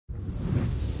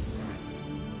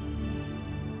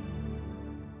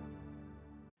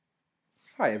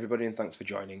Hi everybody and thanks for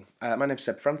joining. My name's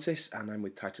Seb Francis and I'm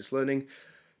with Titus Learning.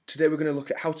 Today we're going to look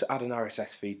at how to add an RSS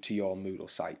feed to your Moodle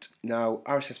site. Now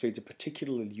RSS feeds are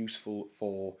particularly useful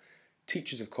for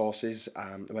teachers of courses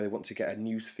where they want to get a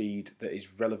news feed that is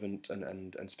relevant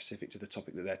and specific to the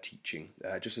topic that they're teaching,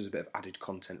 just as a bit of added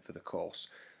content for the course.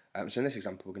 So in this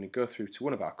example we're going to go through to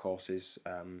one of our courses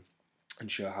and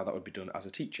show how that would be done as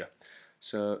a teacher.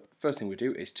 So first thing we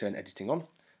do is turn editing on,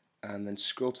 and then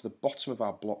scroll to the bottom of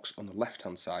our blocks on the left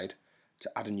hand side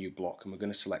to add a new block, and we're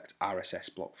going to select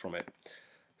RSS block from it.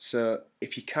 So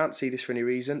if you can't see this for any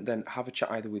reason, then have a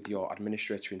chat either with your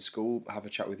administrator in school, have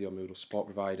a chat with your Moodle support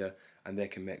provider, and they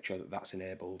can make sure that that's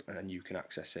enabled and you can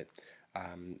access it.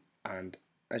 And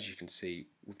as you can see,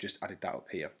 we've just added that up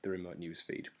here, the remote news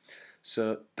feed.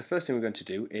 So the first thing we're going to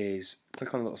do is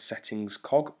click on the little settings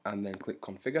cog and then click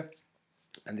configure,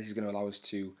 and this is going to allow us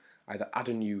to either add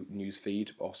a new news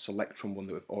feed or select from one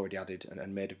that we've already added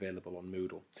and made available on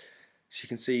Moodle. So you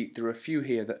can see there are a few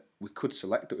here that we could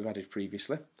select that we've added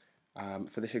previously.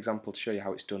 For this example, to show you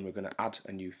how it's done, we're going to add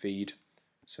a new feed.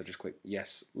 So just click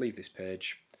yes, leave this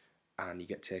page, and you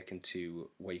get taken to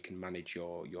where you can manage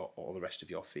all the rest of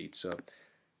your feed. So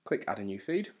click add a new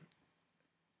feed,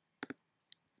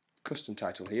 custom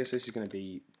title here, so this is going to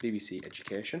be BBC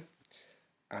Education.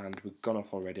 And we've gone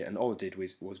off already, and all I did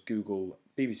was Google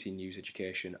BBC News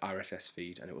Education RSS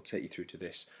feed, and it will take you through to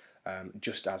this,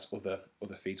 just as other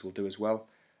feeds will do as well.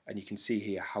 And you can see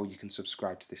here how you can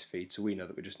subscribe to this feed, so we know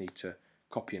that we just need to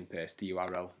copy and paste the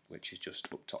URL, which is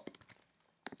just up top.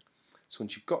 So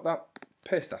once you've got that,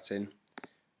 paste that in.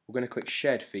 We're going to click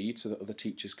shared feed so that other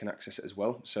teachers can access it as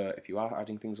well. So if you are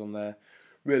adding things on there,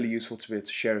 really useful to be able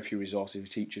to share a few resources with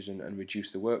teachers and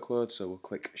reduce the workload. So we'll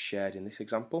click shared in this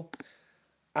example.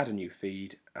 Add a new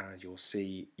feed, and you'll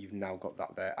see you've now got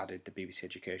that there added, the BBC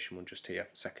Education one just here,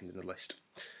 second in the list.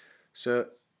 So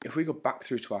if we go back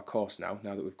through to our course now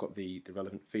that we've got the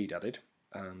relevant feed added,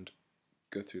 and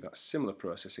go through that similar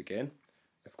process again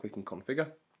of clicking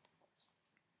configure,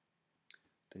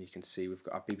 then you can see we've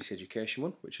got our BBC Education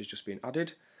one, which has just been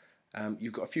added.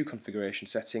 You've got a few configuration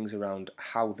settings around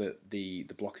how the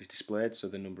block is displayed, so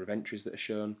the number of entries that are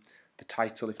shown, the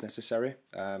title if necessary,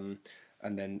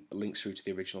 and then links through to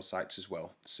the original sites as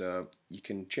well. So you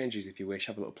can change these if you wish,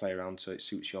 have a little play around so it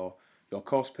suits your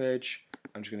course page.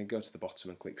 I'm just going to go to the bottom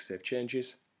and click Save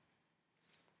Changes.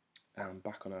 And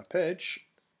back on our page,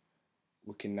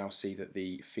 we can now see that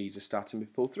the feeds are starting to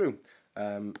be pulled through.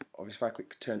 Obviously if I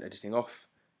click Turn Editing Off,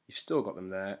 you've still got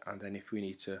them there, and then if we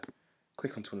need to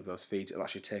click onto one of those feeds, it'll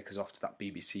actually take us off to that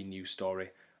BBC News story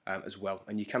as well.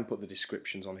 And you can put the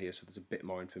descriptions on here so there's a bit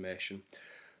more information.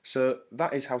 So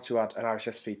that is how to add an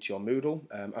RSS feed to your Moodle.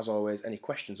 As always, any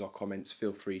questions or comments,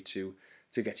 feel free to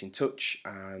get in touch,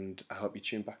 and I hope you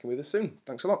tune back in with us soon.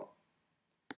 Thanks a lot.